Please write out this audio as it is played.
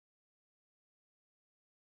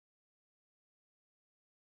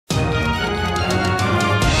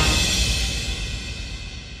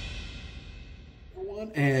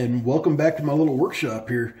and welcome back to my little workshop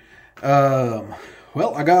here.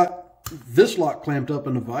 Well, I got this lock clamped up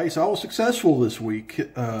in the vise. I was successful this week,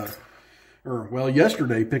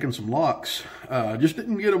 yesterday, picking some locks. Just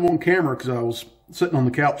didn't get them on camera because I was sitting on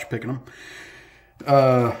the couch picking them.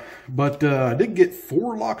 But I did get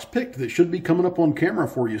 4 locks picked that should be coming up on camera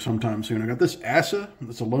for you sometime soon. I got this Asa,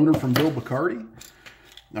 that's a loaner from Bill Bacardi.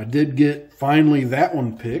 I did get finally that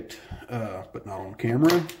one picked, but not on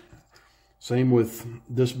camera. Same with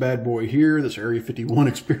this bad boy here, this Area 51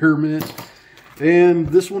 experiment. And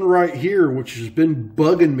this one right here, which has been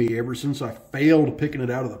bugging me ever since I failed picking it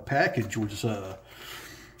out of the package, was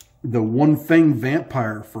the one Fang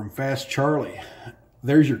Vampire from Fast Charlie.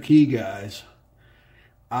 There's your key, guys.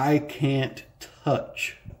 I can't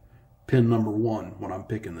touch pin number 1 when I'm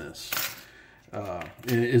picking this.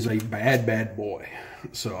 It is a bad, bad boy.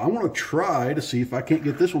 So I want to try to see if I can't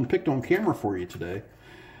get this one picked on camera for you today.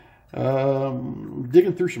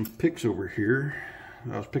 Digging through some picks over here.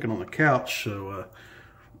 I was picking on the couch, so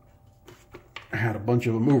I had a bunch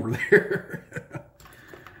of them over there.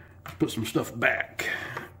 Let's put some stuff back.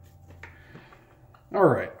 All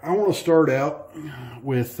right, I want to start out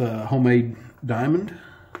with homemade diamond.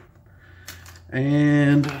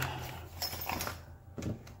 And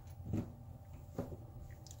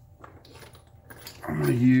I'm going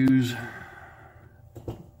to use,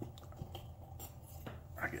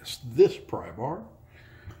 I guess, this pry bar.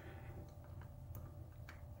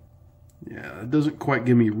 Yeah, it doesn't quite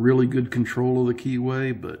give me really good control of the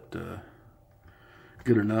keyway, but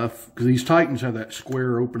good enough. Because these Titans have that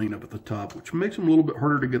square opening up at the top, which makes them a little bit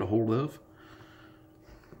harder to get a hold of.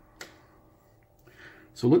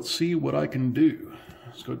 So let's see what I can do.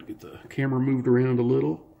 Let's go to get the camera moved around a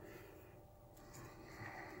little.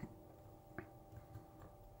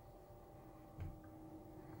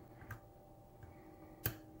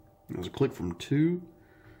 There's a click from 3.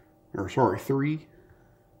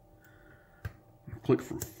 Click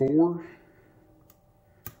from 4.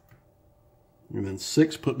 And then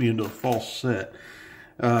 6 put me into a false set.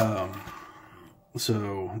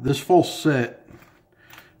 So this false set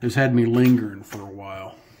has had me lingering for a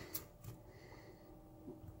while,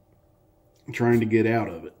 trying to get out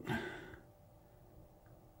of it.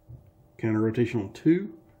 Counter rotation on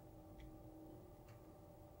 2.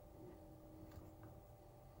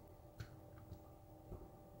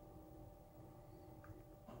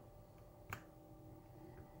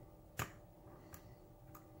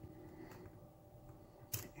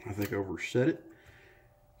 I think I overset it.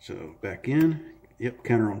 So back in. Yep,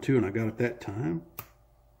 counter on 2, and I got it that time.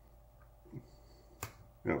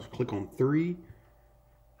 That was click on 3.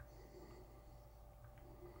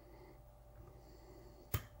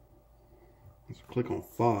 Let's click on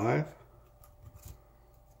 5.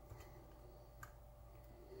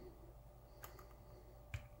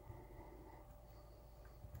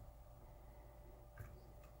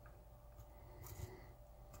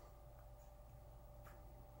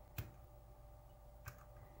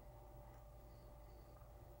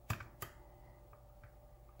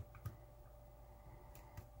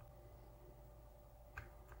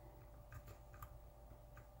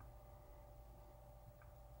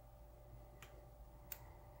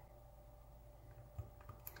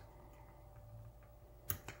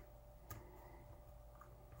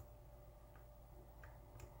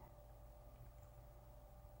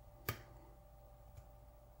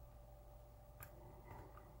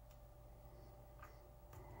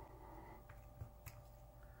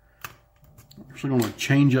 So I'm going to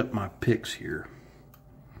change up my picks here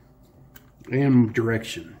and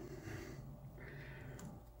direction.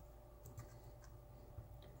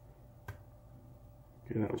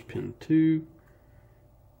 Okay, that was pin 2.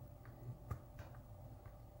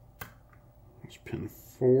 That's pin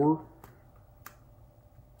 4.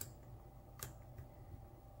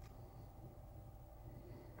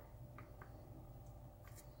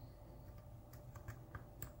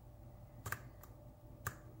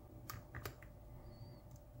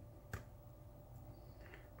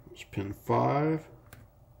 Pin 5.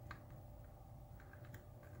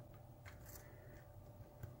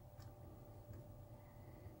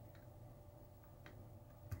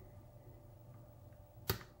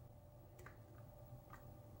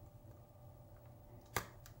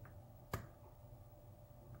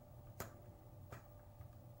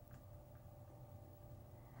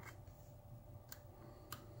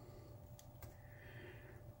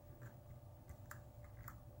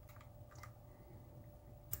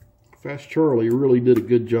 Fast Charlie really did a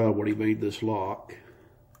good job when he made this lock.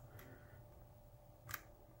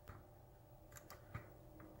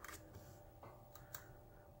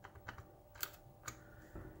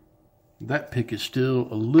 That pick is still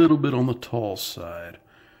a little bit on the tall side.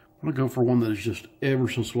 I'm going to go for one that is just ever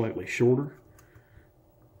so slightly shorter.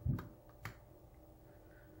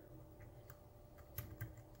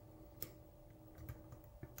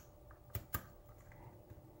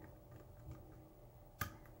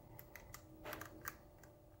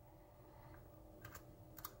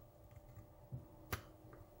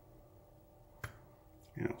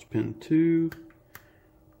 That was pin 2.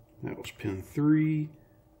 That was pin 3.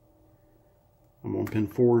 I'm on pin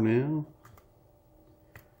 4 now.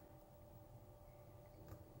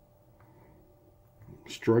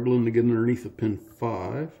 Struggling to get underneath of pin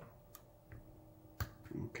 5.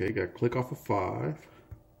 Okay, got to click off of 5.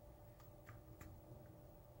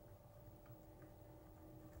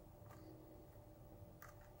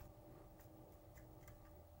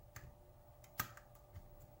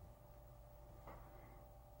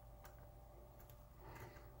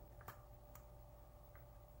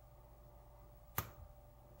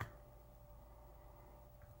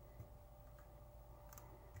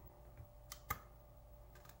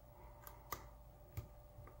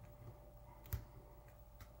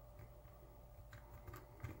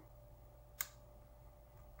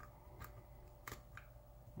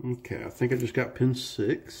 Okay, I think I just got pin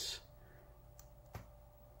 6.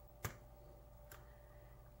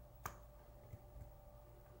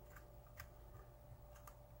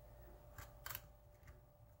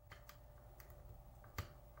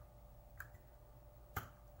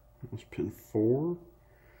 That's pin 4.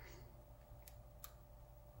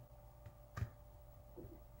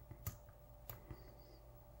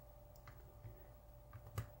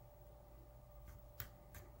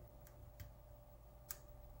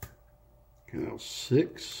 Okay, that was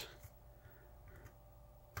 6,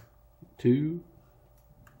 2,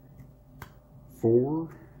 4,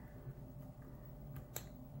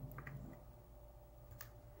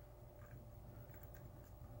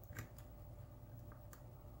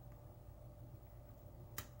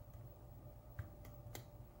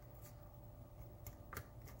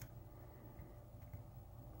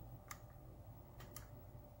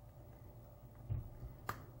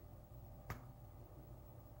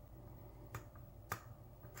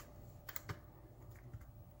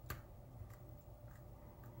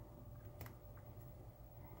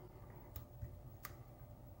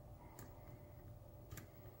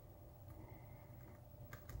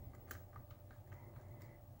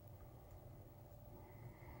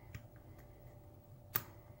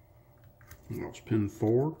 that was pin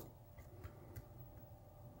 4.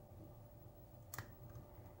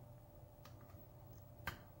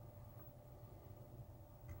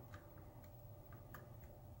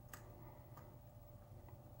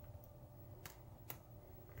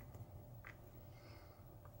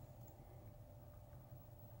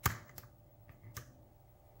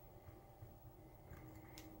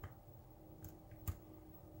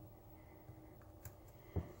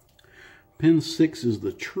 Pin 6 is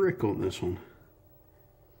the trick on this one.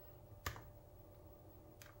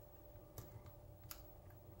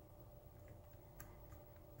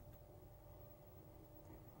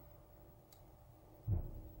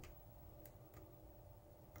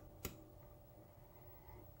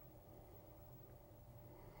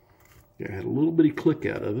 Yeah, I had a little bitty click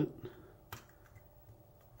out of it.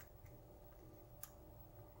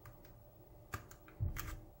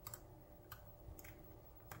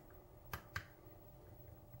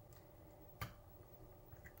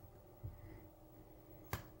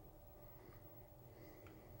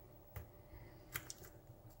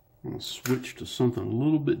 I'm going to switch to something a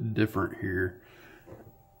little bit different here.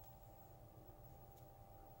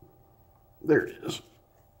 There it is.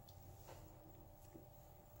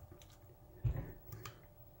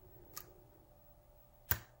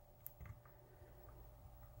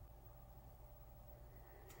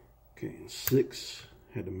 Okay, 6,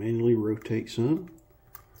 had to manually rotate some.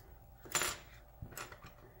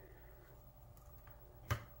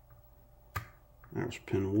 That was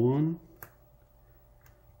pin 1,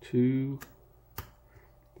 2,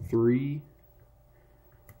 3,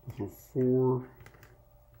 little 4,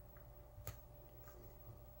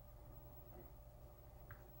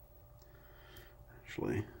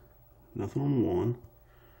 actually nothing on 1,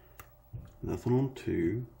 nothing on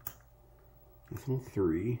 2, nothing on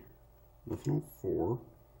 3, nothing on 4,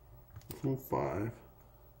 nothing on 5,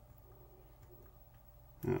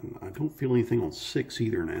 and I don't feel anything on 6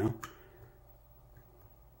 either now.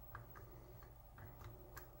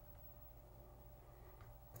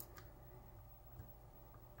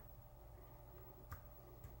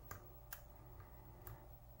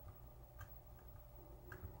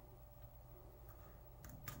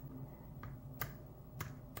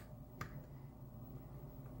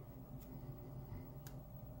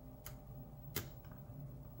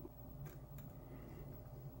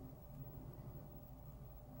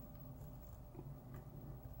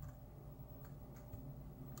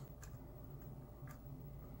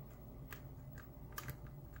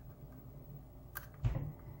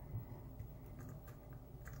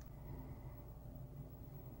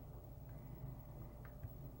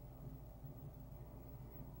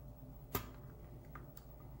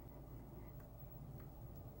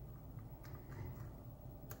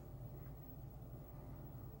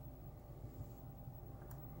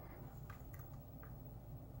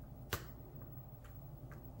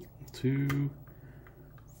 2,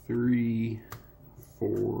 3,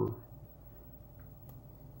 4.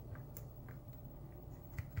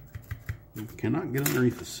 You cannot get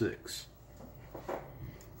underneath the 6.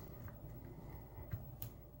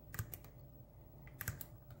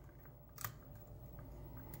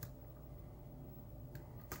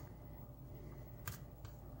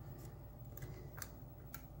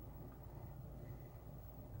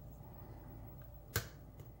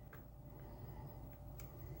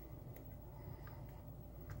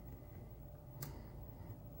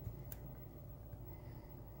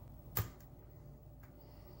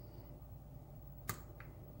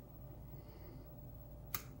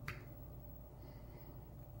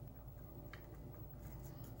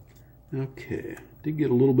 Okay, did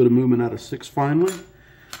get a little bit of movement out of 6 finally.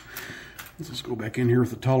 Let's just go back in here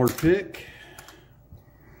with a taller pick.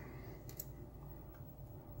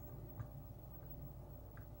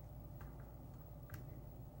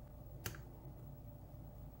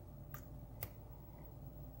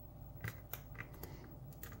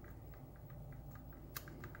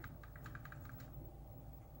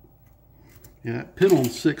 Yeah, that pin on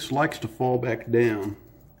 6 likes to fall back down.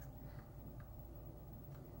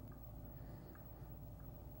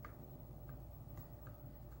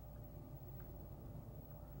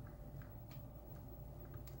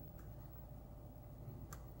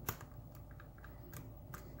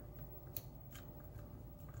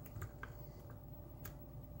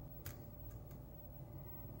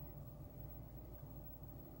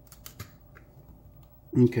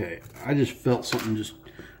 Okay, I just felt something just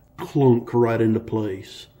clunk right into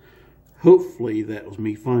place. Hopefully that was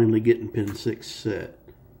me finally getting pin 6 set.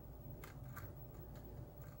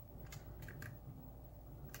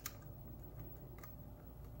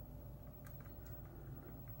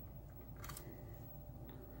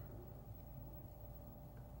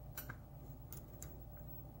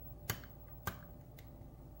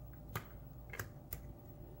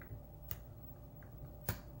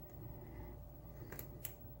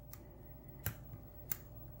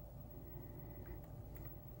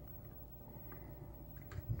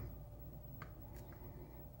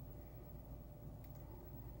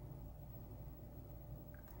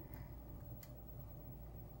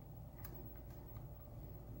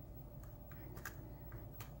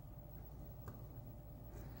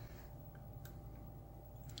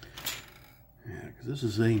 This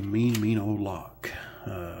is a mean old lock.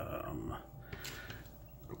 Go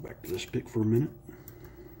back to this pick for a minute.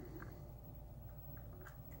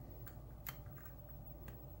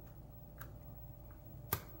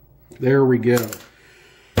 There we go.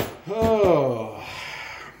 Oh,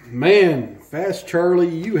 man. Fast Charlie,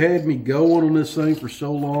 you had me going on this thing for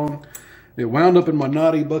so long. It wound up in my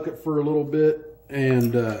naughty bucket for a little bit.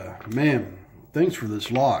 And, man, thanks for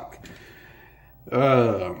this lock.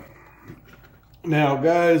 Now,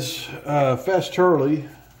 guys, Fast Charlie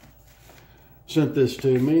sent this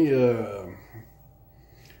to me.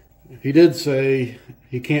 He did say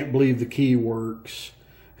he can't believe the key works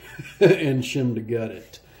and shim to gut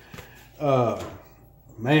it.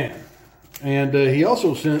 Man. And he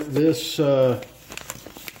also sent this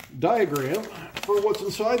diagram for what's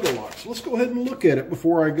inside the lock. So let's go ahead and look at it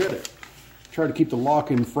before I get it. Try to keep the lock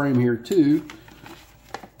in frame here too.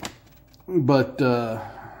 But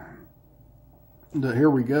here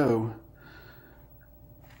we go.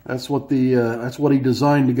 That's what he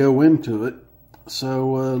designed to go into it.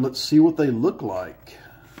 So let's see what they look like.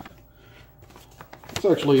 It's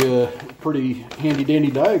actually a pretty handy dandy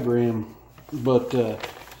diagram, but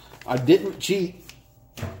I didn't cheat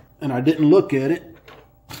and I didn't look at it.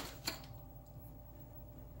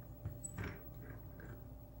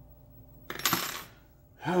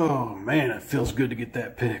 Oh man, it feels good to get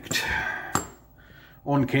that picked.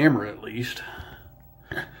 On camera at least.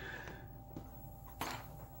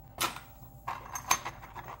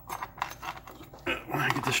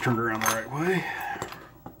 Get this turned around the right way.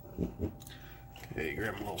 Okay,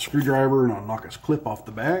 grab a little screwdriver and I'll knock his clip off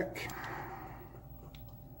the back.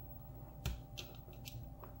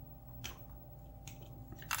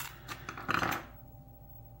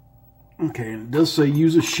 Okay, and it does say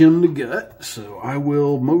use a shim to gut, so I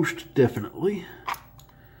will most definitely.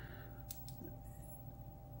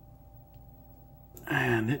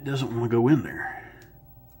 And it doesn't want to go in there.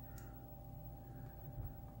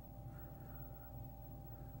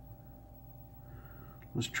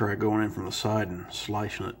 Let's try going in from the side and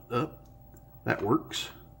slicing it up. That works.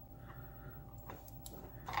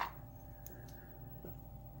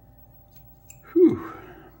 Whew.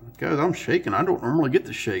 Guys, I'm shaking. I don't normally get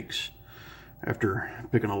the shakes after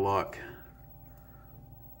picking a lock.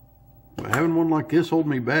 But having one like this hold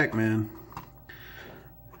me back, man.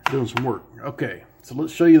 doing some work. Okay, so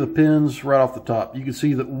let's show you the pins right off the top. You can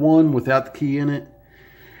see that one without the key in it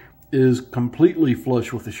is completely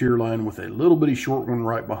flush with the shear line with a little bitty short one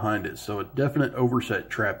right behind it. So a definite overset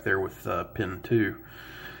trap there with pin 2.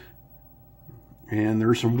 And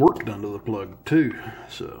there's some work done to the plug too.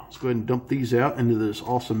 So let's go ahead and dump these out into this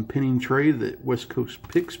awesome pinning tray that West Coast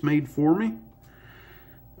Picks made for me.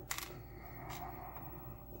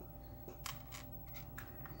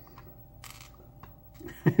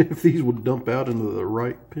 If these would dump out into the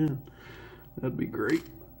right pin, that'd be great.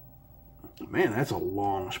 Man, that's a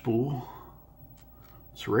long spool.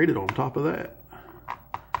 Serrated on top of that.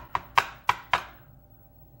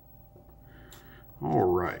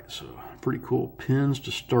 All right, so pretty cool pins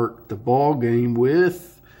to start the ball game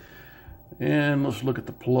with. And let's look at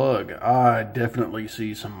the plug. I definitely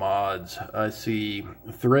see some mods. I see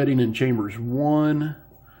threading in chambers 1,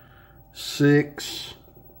 6,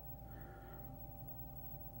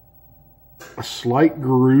 a slight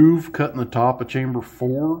groove cut in the top of chamber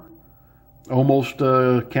 4, almost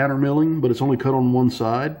counter milling, but it's only cut on one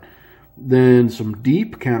side. Then some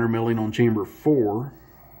deep counter milling on chamber 4.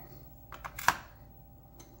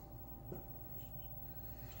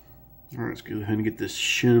 All right, let's go ahead and get this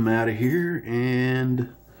shim out of here.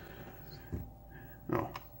 And oh,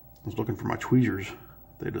 I was looking for my tweezers.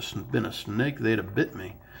 They'd have been a snake, they'd have bit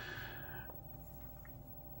me.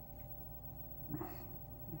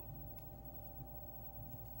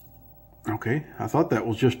 Okay, I thought that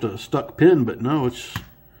was just a stuck pin, but no, it's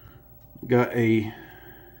got a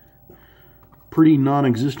pretty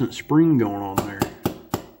non-existent spring going on there.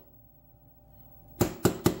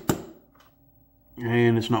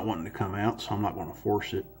 And it's not wanting to come out, so I'm not going to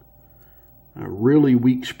force it. A really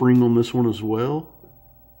weak spring on this one as well.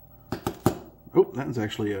 Oh, that was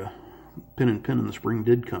actually a pin and the spring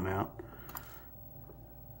did come out.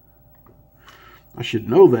 I should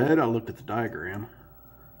know that. I looked at the diagram.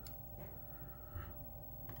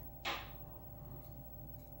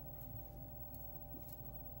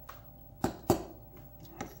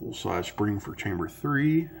 Full size spring for chamber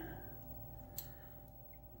 3.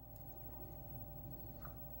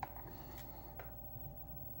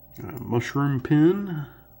 A mushroom pin.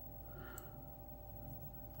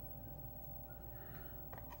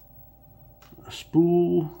 A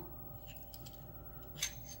spool.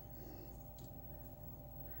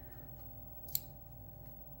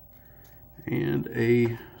 And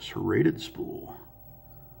a serrated spool.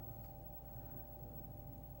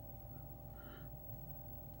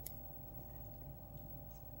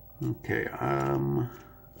 Okay,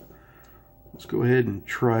 let's go ahead and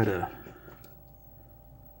try to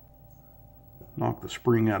knock the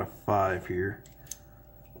spring out of 5 here.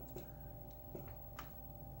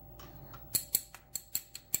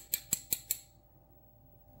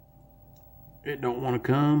 It don't want to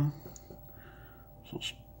come. So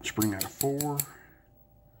spring out of 4.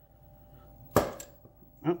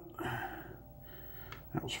 Oh,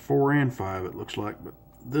 that was 4 and 5 it looks like, but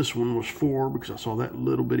this one was 4 because I saw that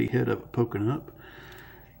little bitty head of it poking up.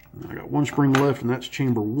 And I got 1 spring left, and that's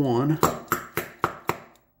chamber 1.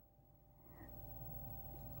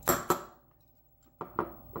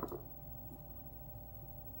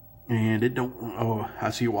 And it don't, oh,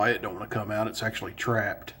 I see why it don't want to come out. It's actually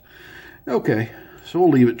trapped. Okay, so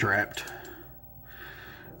we'll leave it trapped.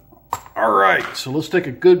 All right, so let's take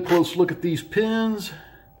a good close look at these pins.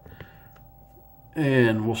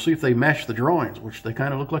 And we'll see if they match the drawings, which they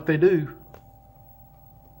kind of look like they do.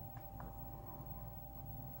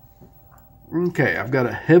 Okay, I've got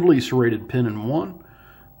a heavily serrated pin in 1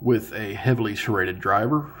 with a heavily serrated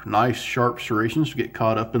driver. Nice sharp serrations to get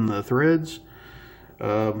caught up in the threads.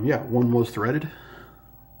 Yeah, 1 was threaded.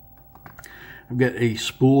 I've got a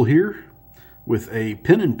spool here with a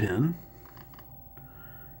pin and pin.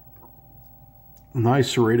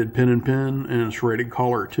 Nice serrated pin and a serrated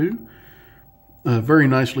collar too. Very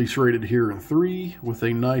nicely serrated here in 3 with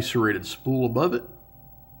a nice serrated spool above it.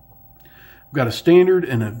 I've got a standard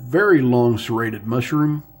and a very long serrated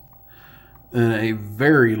mushroom and a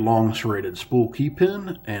very long serrated spool key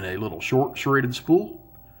pin and a little short serrated spool.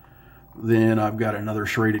 Then I've got another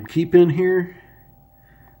serrated key pin here,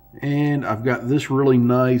 and I've got this really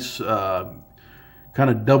nice kind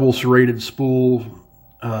of double serrated spool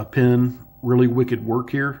pin. Really wicked work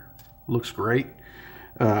here. Looks great.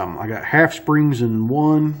 I got half springs in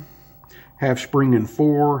 1, half spring in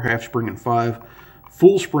 4, half spring in 5,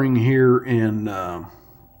 full spring here in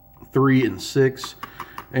 3 and 6,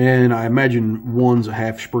 and I imagine 1's a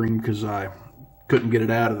half spring because I couldn't get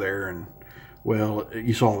it out of there, and well,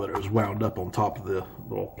 you saw that it was wound up on top of the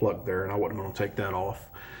little plug there, and I wasn't going to take that off.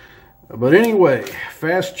 But anyway,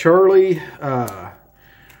 Fast Charlie,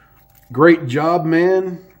 Great job,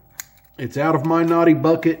 man. It's out of my naughty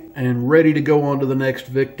bucket and ready to go on to the next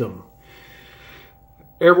victim.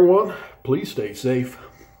 Everyone, please stay safe.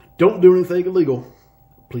 Don't do anything illegal.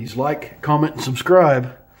 Please like, comment, and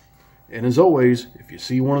subscribe. And as always, if you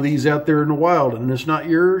see one of these out there in the wild and it's not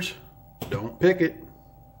yours, don't pick it.